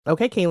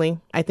Okay, Caleigh,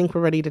 I think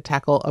we're ready to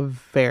tackle a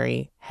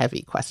very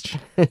heavy question.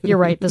 You're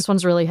right. This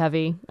one's really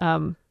heavy.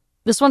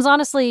 This one's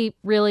honestly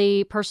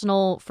really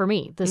personal for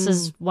me. This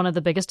is one of the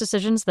biggest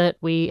decisions that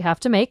we have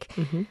to make.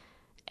 Mm-hmm.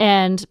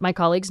 And my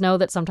colleagues know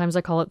that sometimes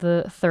I call it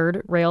the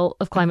third rail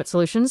of climate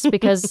solutions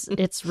because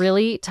it's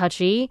really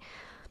touchy.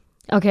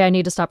 Okay, I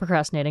need to stop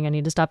procrastinating. I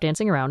need to stop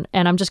dancing around.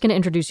 And I'm just going to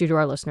introduce you to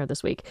our listener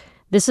this week.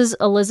 This is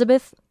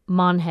Elizabeth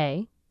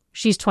Monhay.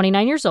 She's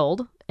 29 years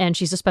old, and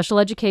she's a special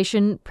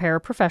education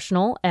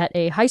paraprofessional at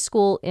a high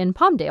school in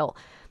Palmdale.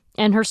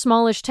 And her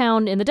smallish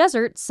town in the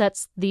desert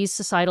sets these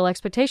societal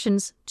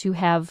expectations to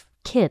have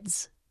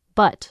kids.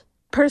 But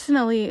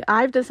personally,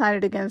 I've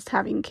decided against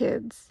having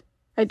kids.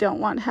 I don't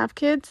want to have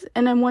kids,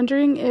 and I'm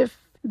wondering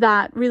if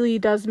that really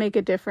does make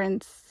a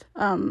difference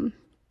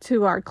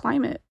to our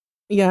climate.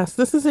 Yes,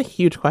 this is a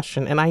huge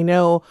question, and I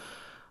know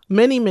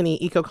many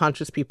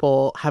eco-conscious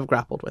people have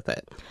grappled with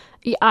it.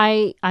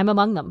 I'm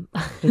among them.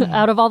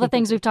 Out of all the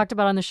things we've talked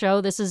about on the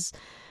show, this is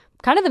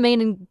kind of the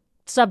main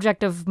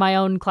subject of my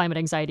own climate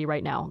anxiety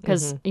right now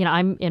because,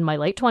 I'm in my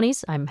late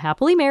 20s. I'm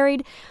happily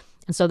married.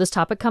 And so this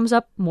topic comes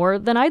up more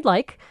than I'd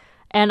like.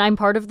 And I'm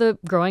part of the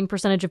growing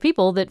percentage of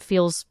people that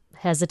feels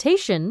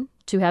hesitation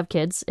to have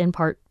kids in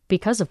part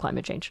because of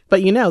climate change.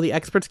 But the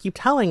experts keep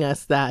telling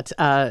us that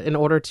in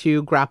order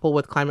to grapple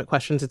with climate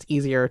questions, it's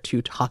easier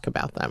to talk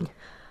about them.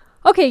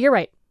 Okay, you're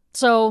right.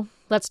 So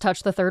let's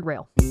touch the third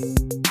rail.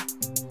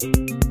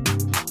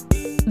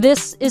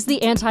 This is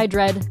the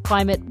Anti-Dread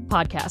Climate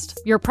Podcast,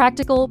 your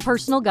practical,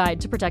 personal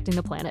guide to protecting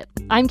the planet.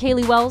 I'm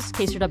Caleigh Wells,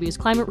 KCRW's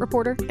climate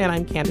reporter. And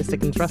I'm Candice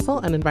Dickens-Russell,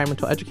 an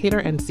environmental educator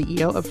and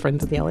CEO of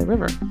Friends of the LA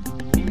River.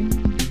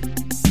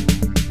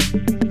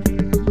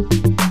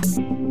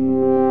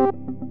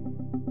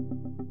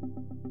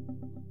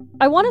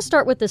 I want to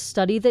start with this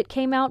study that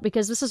came out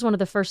because this is one of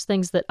the first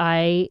things that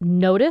I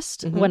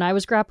noticed when I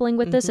was grappling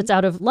with this. It's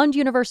out of Lund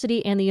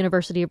University and the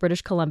University of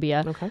British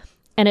Columbia. Okay.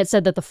 And it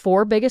said that the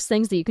 4 biggest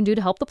things that you can do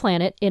to help the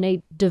planet in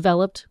a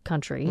developed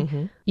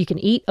country. You can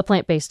eat a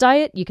plant-based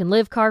diet, you can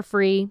live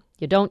car-free,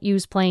 you don't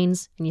use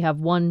planes, and you have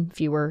 1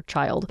 fewer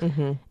child.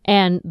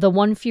 And the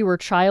 1 fewer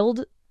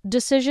child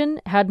decision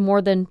had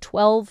more than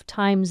 12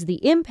 times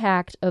the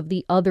impact of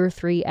the other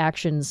 3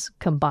 actions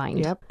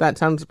combined. Yep, that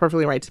sounds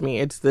perfectly right to me.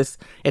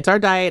 It's our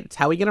diet, it's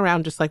how we get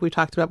around, just like we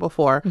talked about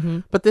before.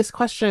 But this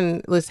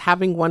question is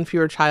having 1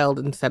 fewer child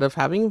instead of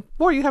having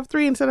 4, you have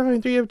 3, instead of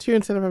having 3, you have 2,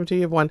 instead of having 2,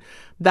 you have 1.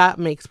 That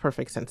makes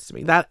perfect sense to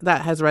me. That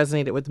has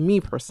resonated with me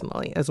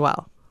personally as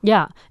well.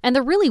 Yeah. And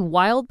the really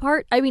wild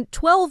part,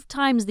 12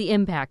 times the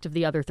impact of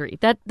the other 3.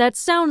 That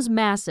sounds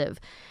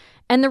massive.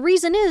 And the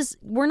reason is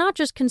we're not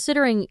just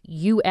considering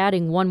you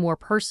adding 1 more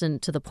person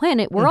to the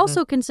planet. We're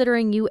also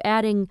considering you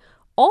adding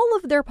all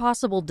of their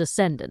possible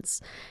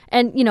descendants.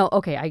 And,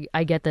 okay,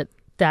 I get that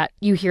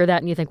you hear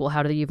that and you think, well,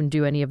 how do they even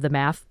do any of the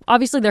math?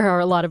 Obviously, there are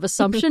a lot of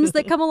assumptions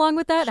that come along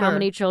with that. Sure. How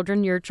many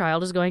children your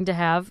child is going to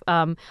have.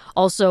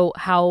 Also,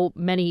 how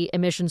many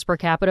emissions per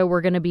capita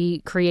we're going to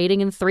be creating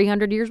in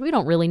 300 years. We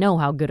don't really know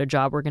how good a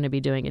job we're going to be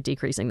doing at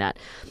decreasing that.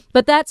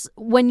 But that's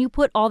when you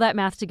put all that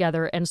math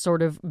together and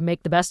sort of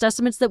make the best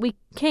estimates that we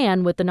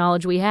can with the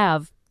knowledge we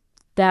have,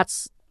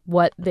 that's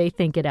what they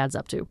think it adds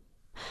up to.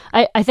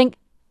 I think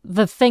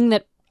the thing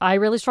that I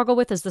really struggle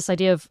with is this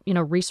idea of,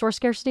 resource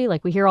scarcity.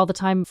 Like we hear all the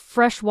time,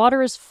 fresh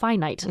water is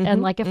finite.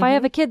 And if I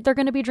have a kid, they're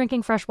going to be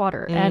drinking fresh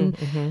water.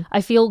 And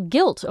I feel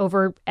guilt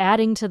over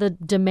adding to the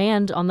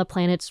demand on the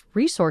planet's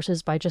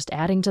resources by just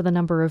adding to the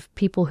number of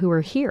people who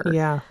are here.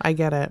 Yeah, I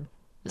get it.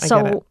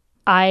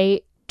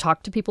 I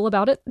talked to people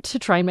about it to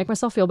try and make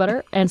myself feel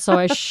better. And so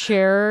I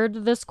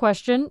shared this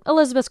question,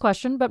 Elizabeth's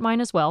question, but mine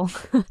as well,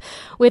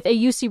 with a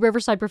UC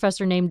Riverside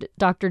professor named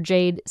Dr.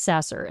 Jade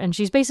Sasser. And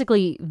she's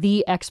basically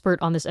the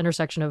expert on this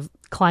intersection of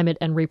climate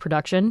and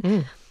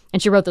reproduction.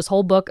 And she wrote this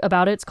whole book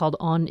about it. It's called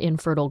On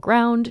Infertile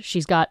Ground.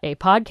 She's got a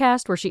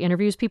podcast where she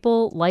interviews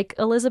people like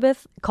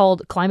Elizabeth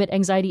called Climate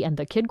Anxiety and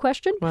the Kid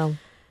Question. Well,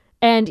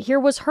 and here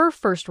was her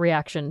first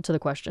reaction to the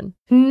question.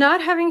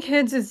 Not having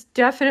kids is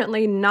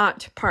definitely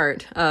not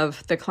part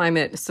of the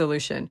climate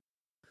solution.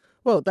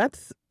 Well,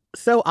 that's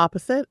so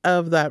opposite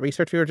of that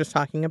research we were just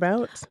talking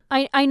about.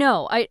 I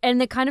know. And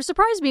it kind of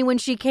surprised me when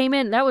she came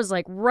in. That was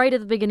like right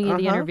at the beginning of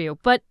the interview.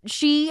 But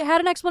she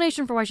had an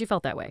explanation for why she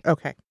felt that way.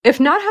 Okay.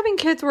 If not having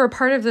kids were a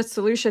part of the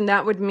solution,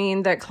 that would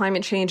mean that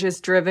climate change is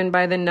driven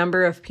by the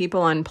number of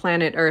people on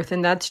planet Earth.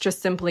 And that's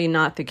just simply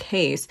not the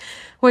case.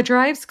 What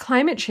drives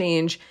climate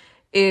change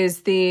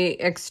is the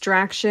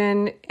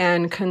extraction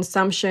and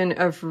consumption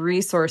of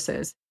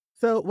resources.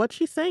 So what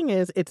she's saying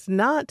is it's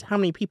not how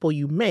many people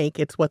you make,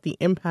 it's what the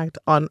impact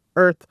on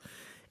Earth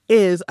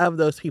is of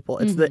those people.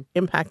 It's the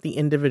impact the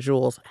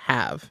individuals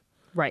have.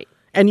 Right.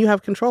 And you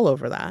have control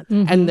over that.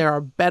 And there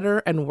are better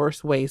and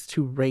worse ways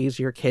to raise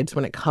your kids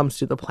when it comes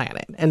to the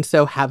planet. And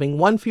so having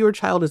 1 fewer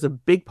child is a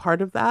big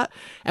part of that.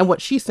 And what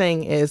she's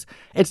saying is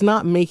it's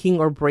not making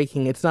or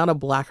breaking. It's not a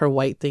black or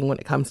white thing when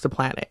it comes to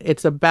planet.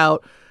 It's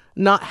about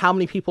not how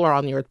many people are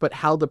on the Earth, but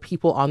how the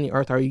people on the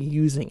Earth are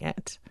using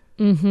it.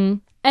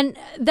 And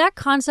that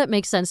concept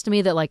makes sense to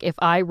me that, like, if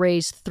I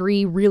raise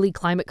 3 really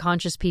climate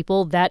conscious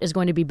people, that is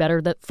going to be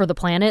better for the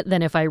planet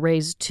than if I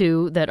raise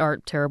 2 that are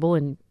terrible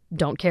and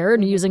don't care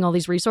and using all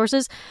these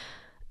resources.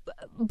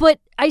 But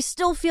I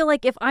still feel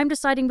like if I'm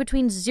deciding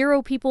between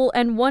 0 people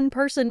and 1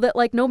 person, that,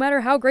 like, no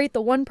matter how great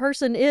the 1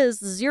 person is,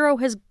 0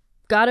 has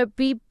got to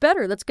be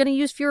better. That's going to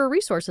use fewer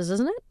resources,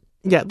 isn't it?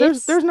 Yeah,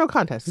 there's no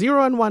contest.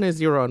 0 and 1 is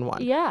 0 and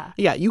 1. Yeah.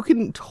 Yeah, you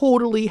can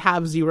totally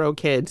have 0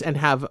 kids and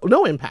have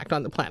no impact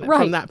on the planet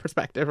from that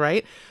perspective,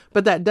 right?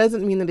 But that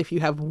doesn't mean that if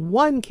you have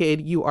 1 kid,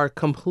 you are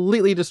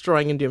completely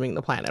destroying and dooming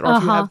the planet. Or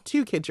if you have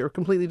 2 kids, you're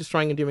completely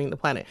destroying and dooming the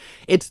planet.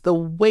 It's the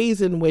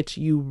ways in which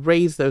you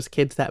raise those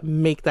kids that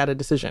make that a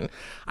decision.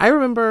 I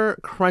remember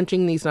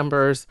crunching these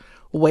numbers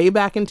way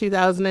back in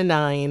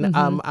 2009.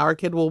 Our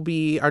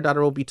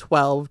daughter will be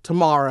 12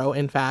 tomorrow,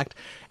 in fact.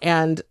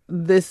 And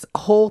this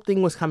whole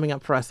thing was coming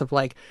up for us of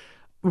like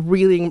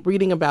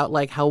reading about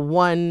like how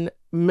 1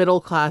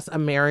 middle-class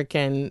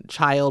American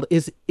child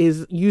is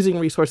using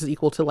resources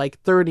equal to like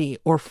 30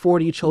 or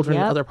 40 children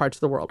in other parts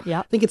of the world.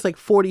 I think it's like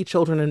 40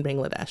 children in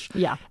Bangladesh.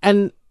 Yeah.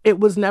 And it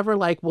was never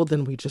like, well,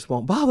 then we just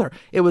won't bother.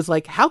 It was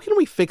like, how can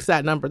we fix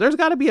that number? There's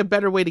got to be a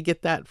better way to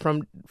get that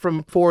from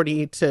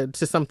 40 to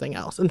something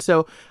else. And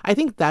so I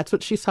think that's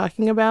what she's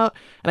talking about.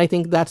 And I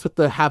think that's what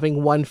the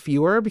having 1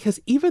 fewer, because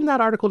even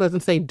that article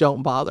doesn't say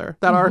don't bother.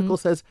 That article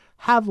says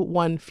have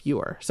 1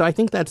 fewer. So I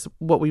think that's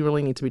what we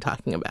really need to be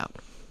talking about.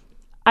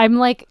 I'm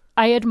like,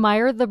 I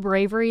admire the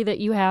bravery that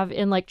you have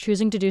in like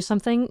choosing to do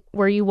something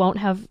where you won't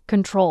have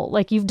control.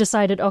 Like you've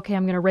decided, okay,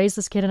 I'm going to raise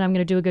this kid and I'm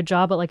going to do a good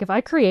job. But like if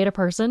I create a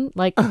person,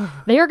 like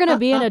they are going to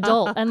be an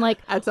adult. And like,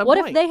 what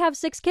if they have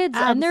 6 kids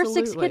and their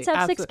 6 kids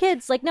have 6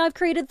 kids? Like now I've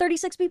created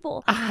 36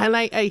 people. And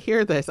I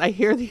hear this. I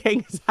hear the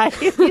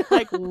anxiety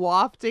like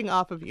wafting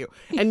off of you.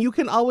 And you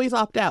can always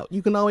opt out.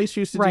 You can always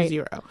choose to do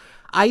 0.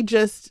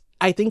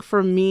 I think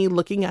for me,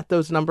 looking at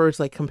those numbers,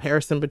 like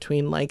comparison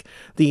between like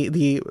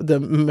the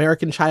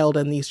American child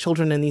and these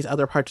children in these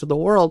other parts of the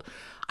world,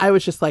 I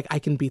was just like, I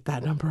can beat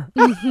that number.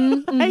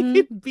 I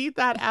can beat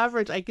that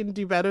average. I can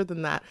do better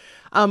than that.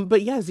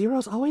 But yeah, 0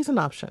 is always an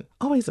option.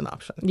 Always an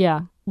option.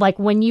 Yeah. Like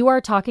when you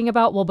are talking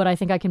about, well, but I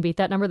think I can beat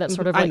that number, that's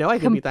sort of like I know I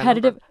can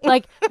competitive, beat that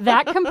like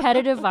that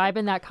competitive vibe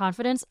and that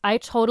confidence, I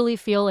totally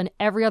feel in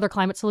every other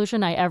climate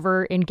solution I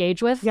ever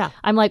engage with. Yeah.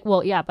 I'm like,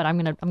 well, yeah, but I'm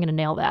gonna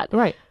nail that.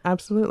 Right.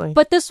 Absolutely.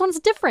 But this one's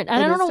different.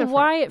 And I don't know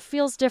why it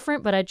feels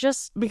different, but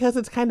because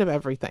it's kind of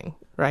everything,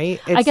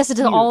 right? I guess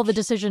it's all the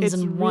decisions it's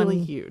in one. It's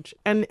really huge.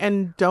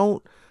 And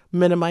don't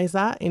minimize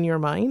that in your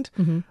mind.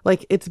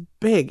 Like it's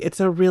big.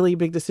 It's a really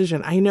big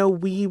decision. I know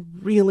we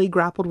really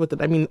grappled with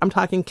it. I mean, I'm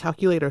talking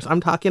calculators.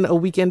 I'm talking a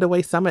weekend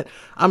away summit.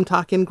 I'm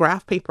talking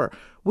graph paper.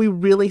 We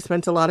really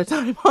spent a lot of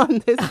time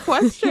on this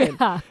question.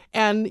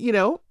 And,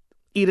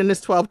 Eden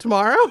is 12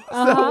 tomorrow.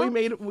 So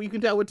we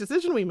can tell what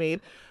decision we made.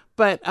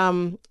 But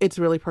it's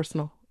really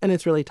personal and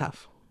it's really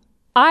tough.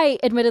 I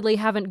admittedly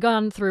haven't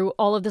gone through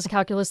all of this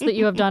calculus that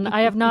you have done.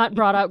 I have not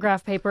brought out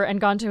graph paper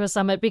and gone to a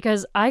summit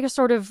because I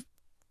sort of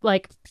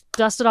like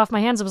dusted off my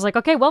hands. I was like,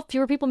 okay, well,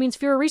 fewer people means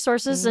fewer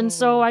resources. And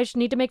so I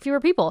need to make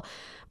fewer people.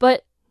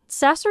 But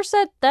Sasser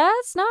said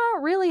that's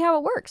not really how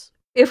it works.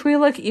 If we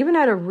look even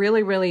at a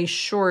really, really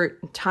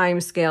short time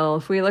scale,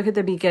 if we look at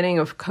the beginning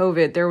of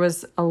COVID, there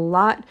was a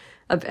lot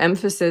of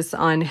emphasis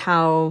on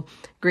how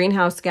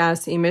greenhouse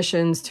gas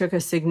emissions took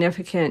a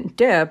significant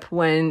dip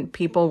when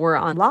people were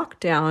on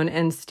lockdown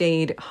and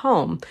stayed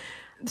home.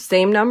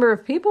 Same number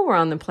of people were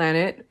on the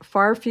planet,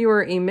 far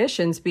fewer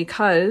emissions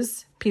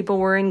because people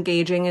were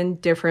engaging in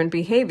different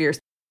behaviors.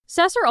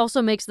 Sasser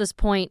also makes this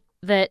point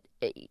that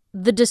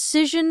the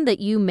decision that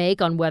you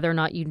make on whether or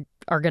not you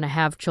are going to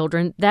have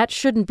children, that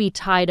shouldn't be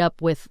tied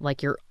up with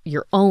like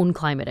your own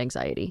climate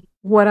anxiety.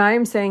 What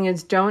I'm saying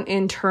is don't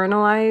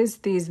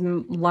internalize these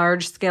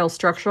large-scale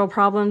structural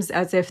problems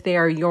as if they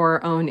are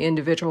your own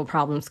individual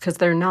problems, because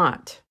they're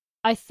not.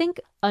 I think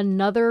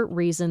another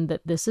reason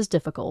that this is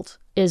difficult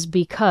is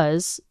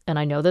because, and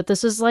I know that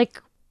this is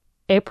like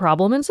a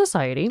problem in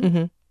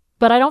society,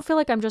 but I don't feel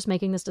like I'm just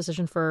making this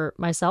decision for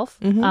myself.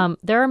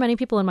 There are many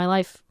people in my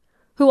life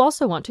who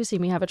also want to see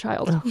me have a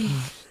child.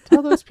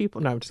 Tell those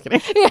people. No, I'm just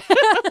kidding.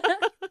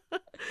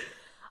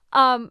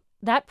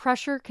 That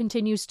pressure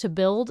continues to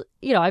build.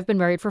 I've been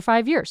married for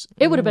 5 years.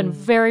 It would have been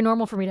very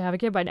normal for me to have a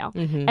kid by now.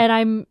 And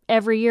I'm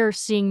every year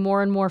seeing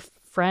more and more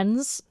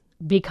friends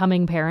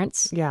becoming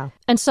parents. Yeah.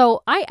 And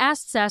so I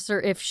asked Sasser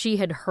if she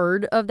had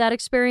heard of that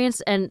experience,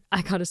 and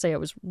I gotta say I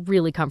was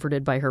really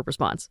comforted by her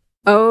response.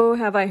 Oh,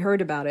 have I heard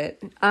about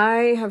it?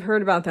 I have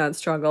heard about that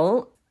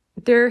struggle.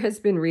 There has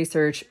been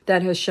research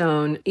that has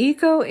shown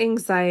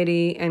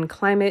eco-anxiety and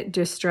climate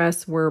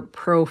distress were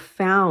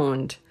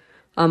profound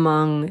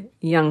among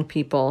young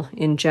people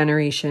in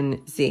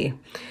Generation Z,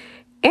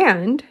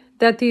 and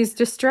that these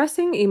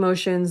distressing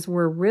emotions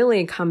were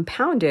really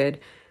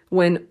compounded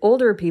when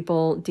older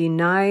people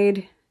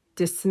denied,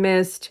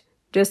 dismissed,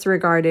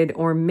 disregarded,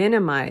 or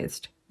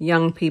minimized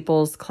young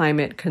people's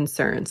climate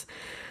concerns.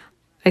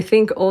 I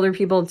think older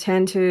people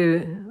tend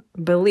to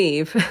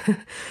believe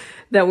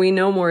that we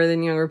know more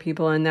than younger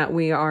people and that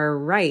we are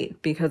right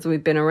because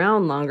we've been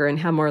around longer and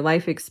have more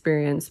life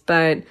experience.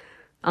 But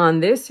on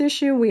this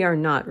issue, we are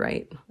not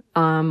right.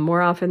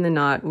 More often than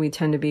not, we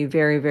tend to be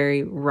very,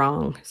 very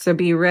wrong. So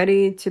be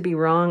ready to be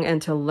wrong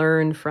and to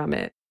learn from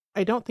it.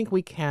 I don't think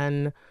we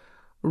can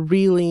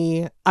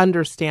really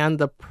understand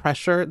the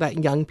pressure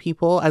that young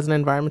people, as an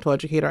environmental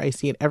educator, I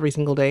see it every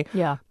single day.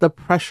 Yeah. The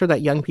pressure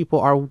that young people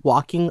are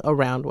walking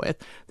around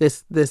with,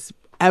 this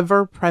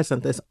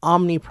ever-present, this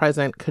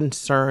omnipresent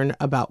concern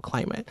about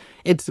climate.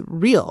 It's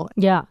real.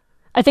 Yeah.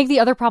 I think the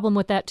other problem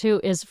with that,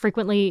 too, is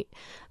frequently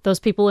those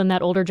people in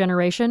that older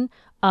generation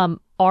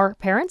are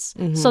parents.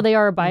 Mm-hmm. So they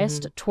are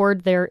biased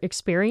toward their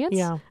experience.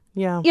 Yeah.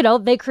 Yeah. You know,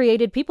 they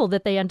created people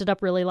that they ended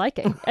up really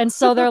liking. And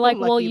so they're like,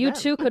 well, you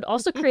too could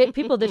also create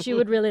people that you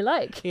would really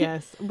like.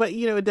 Yes. But,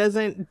 it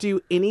doesn't do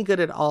any good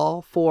at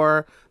all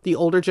for the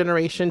older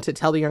generation to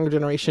tell the younger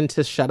generation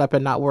to shut up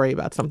and not worry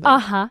about something.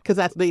 Because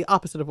that's the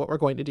opposite of what we're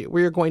going to do.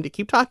 We are going to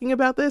keep talking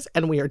about this,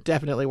 and we are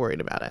definitely worried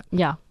about it.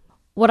 Yeah.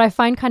 What I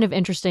find kind of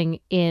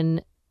interesting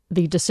in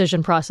the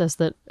decision process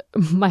that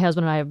my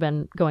husband and I have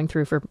been going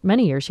through for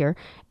many years here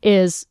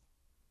is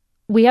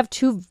we have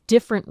two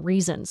different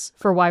reasons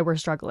for why we're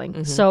struggling.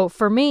 Mm-hmm. So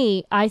for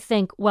me, I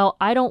think, well,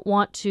 I don't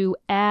want to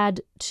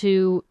add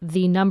to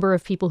the number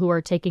of people who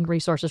are taking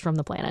resources from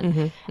the planet. Mm-hmm.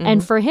 Mm-hmm.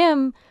 And for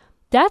him,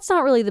 that's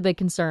not really the big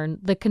concern.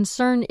 The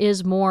concern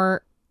is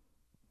more,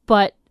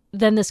 but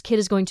then this kid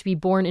is going to be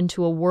born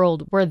into a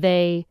world where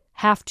they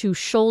have to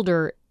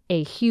shoulder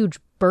a huge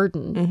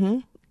burden.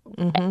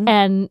 Mm-hmm. Mm-hmm.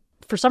 And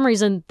for some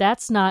reason,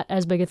 that's not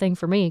as big a thing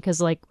for me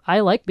because, I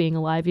like being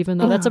alive, even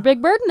though that's a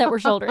big burden that we're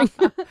shouldering.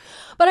 But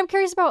I'm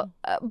curious about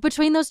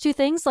between those two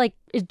things,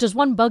 does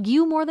one bug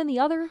you more than the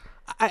other?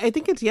 I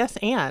think it's yes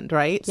and,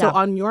 right? Yeah. So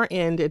on your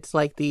end, it's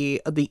like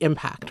the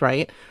impact,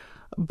 right?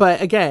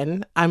 But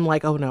again, I'm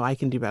like, oh no, I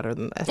can do better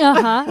than this.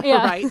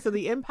 Yeah. Right? So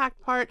the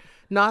impact part,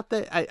 not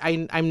that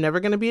I'm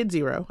never going to be at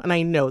zero, and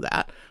I know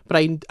that.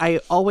 But I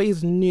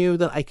always knew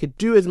that I could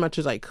do as much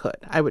as I could.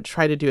 I would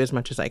try to do as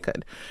much as I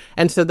could.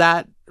 And so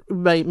that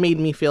made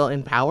me feel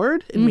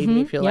empowered. It made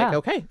me feel like,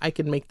 okay, I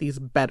can make these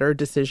better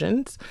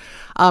decisions.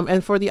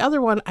 And for the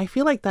other one, I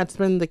feel like that's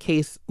been the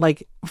case,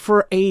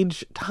 for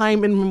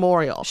time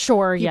immemorial.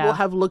 Sure, People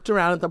have looked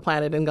around at the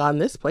planet and gone,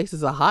 this place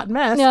is a hot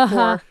mess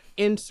for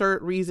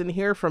insert reason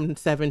here from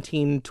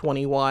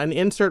 1721,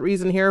 insert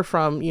reason here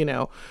from,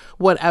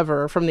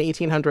 whatever, from the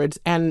 1800s,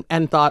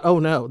 and thought, oh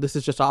no, this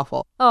is just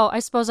awful. Oh, I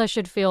suppose I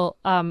should feel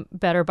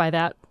better by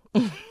that.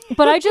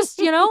 But I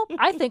just,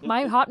 I think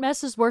my hot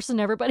mess is worse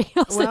than everybody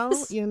else's.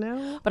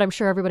 Well, But I'm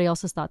sure everybody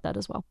else has thought that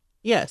as well.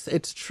 Yes,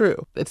 it's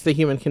true. It's the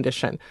human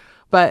condition.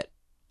 But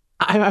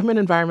I'm an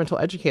environmental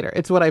educator.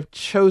 It's what I've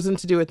chosen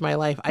to do with my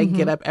life. I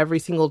get up every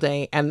single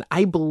day and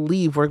I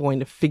believe we're going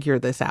to figure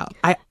this out.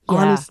 I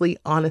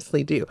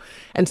honestly do.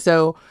 And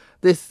so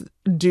this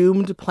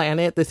doomed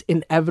planet, this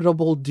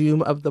inevitable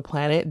doom of the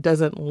planet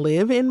doesn't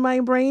live in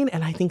my brain.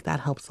 And I think that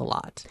helps a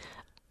lot.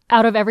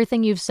 Out of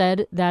everything you've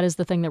said, that is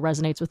the thing that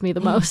resonates with me the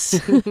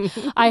most.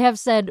 I have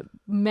said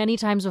many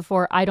times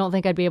before, I don't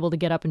think I'd be able to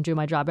get up and do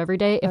my job every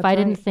day if I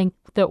didn't think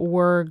that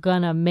we're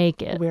going to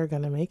make it. We're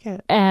going to make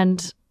it.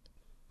 And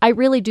I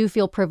really do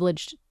feel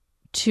privileged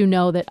to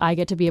know that I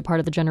get to be a part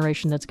of the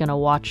generation that's going to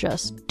watch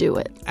us do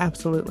it.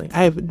 Absolutely.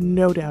 I have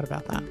no doubt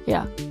about that.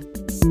 Yeah.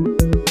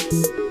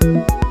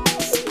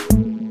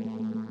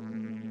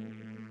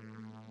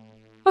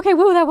 Okay,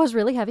 woo, that was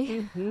really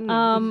heavy.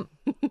 Mm-hmm.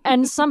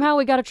 And somehow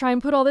we got to try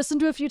and put all this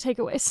into a few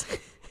takeaways.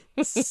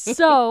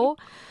 So,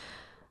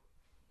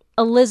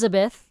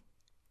 Elizabeth,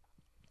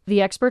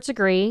 the experts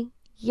agree,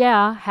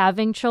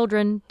 having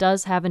children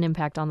does have an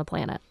impact on the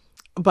planet.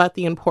 But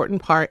the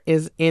important part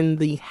is in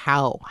the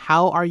how.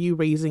 How are you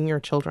raising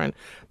your children?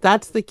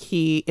 That's the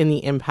key in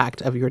the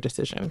impact of your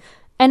decision.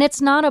 And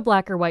it's not a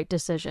black or white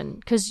decision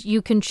because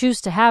you can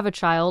choose to have a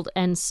child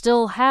and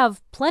still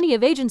have plenty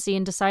of agency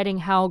in deciding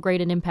how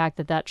great an impact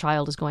that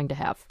child is going to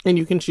have. And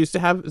you can choose to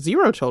have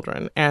 0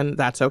 children, and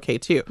that's okay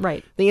too.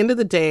 Right. At the end of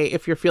the day,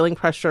 if you're feeling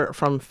pressure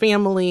from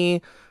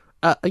family,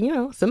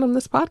 send them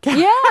this podcast.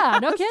 Yeah,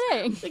 no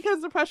kidding.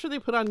 Because the pressure they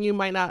put on you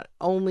might not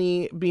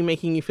only be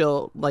making you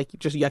feel like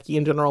just yucky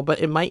in general,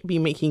 but it might be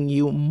making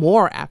you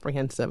more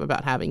apprehensive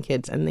about having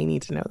kids, and they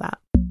need to know that.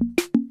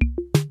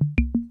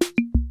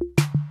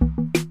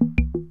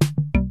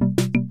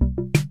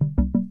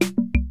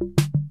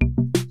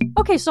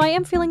 Okay, so I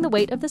am feeling the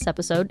weight of this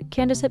episode.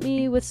 Candice, hit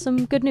me with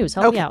some good news.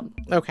 Help me out.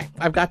 Okay,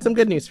 I've got some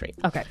good news for you.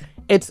 Okay.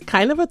 It's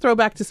kind of a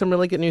throwback to some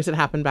really good news that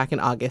happened back in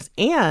August,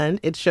 and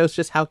it shows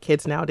just how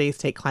kids nowadays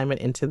take climate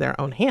into their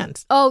own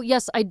hands. Oh,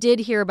 yes, I did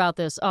hear about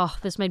this. Oh,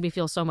 this made me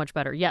feel so much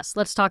better. Yes,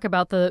 let's talk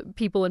about the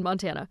people in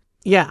Montana.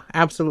 Yeah,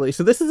 absolutely.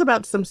 So this is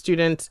about some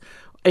students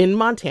in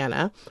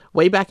Montana.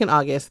 Way back in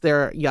August,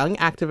 they're young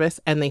activists,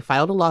 and they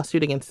filed a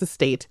lawsuit against the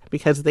state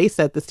because they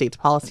said the state's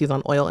policies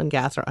on oil and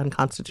gas are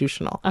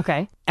unconstitutional.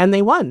 Okay. And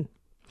they won.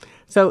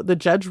 So the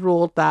judge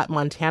ruled that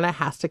Montana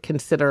has to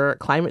consider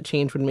climate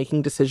change when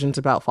making decisions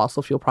about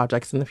fossil fuel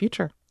projects in the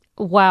future.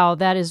 Wow,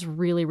 that is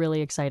really,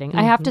 really exciting.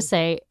 I have to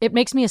say, it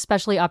makes me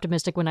especially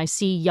optimistic when I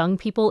see young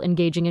people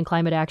engaging in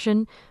climate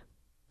action,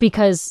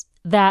 because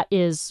that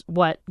is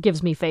what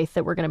gives me faith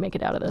that we're going to make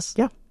it out of this.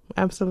 Yeah,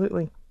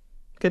 absolutely.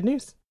 Good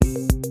news.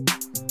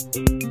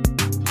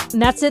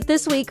 And that's it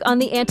this week on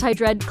the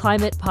Anti-Dread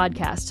Climate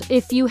Podcast.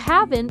 If you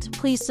haven't,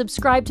 please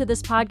subscribe to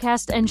this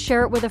podcast and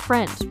share it with a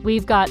friend.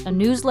 We've got a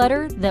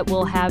newsletter that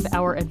will have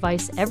our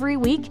advice every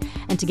week.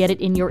 And to get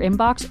it in your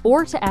inbox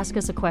or to ask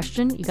us a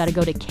question, you got to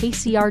go to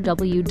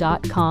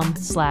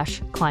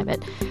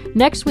kcrw.com/climate.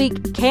 Next week,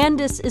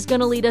 Candice is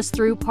going to lead us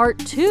through part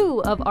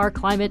 2 of our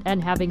climate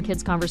and having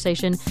kids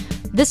conversation.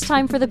 This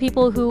time for the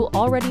people who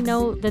already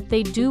know that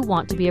they do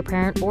want to be a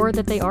parent or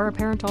that they are a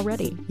parent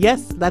already.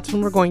 Yes, that's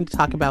when we're going to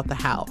talk about the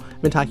how.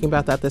 I've been talking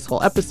about that this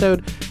whole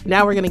episode.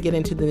 Now we're going to get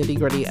into the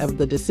nitty-gritty of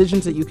the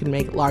decisions that you can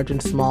make, large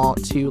and small,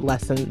 to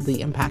lessen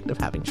the impact of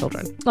having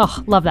children.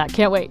 Oh, love that.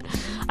 Can't wait.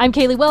 I'm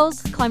Caleigh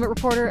Wells, climate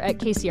reporter at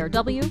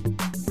KCRW.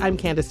 I'm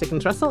Candice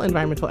Dickens-Russell,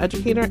 environmental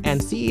educator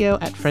and CEO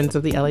at Friends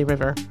of the LA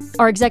River.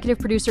 Our executive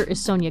producer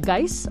is Sonia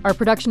Geis. Our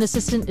production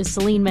assistant is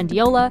Celine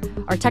Mendiola.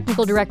 Our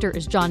technical director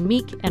is John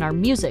Meek. And our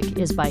music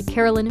is by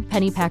Carolyn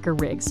Pennypacker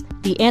Riggs.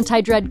 The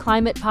Anti-Dread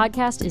Climate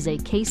Podcast is a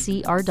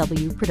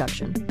KCRW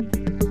production.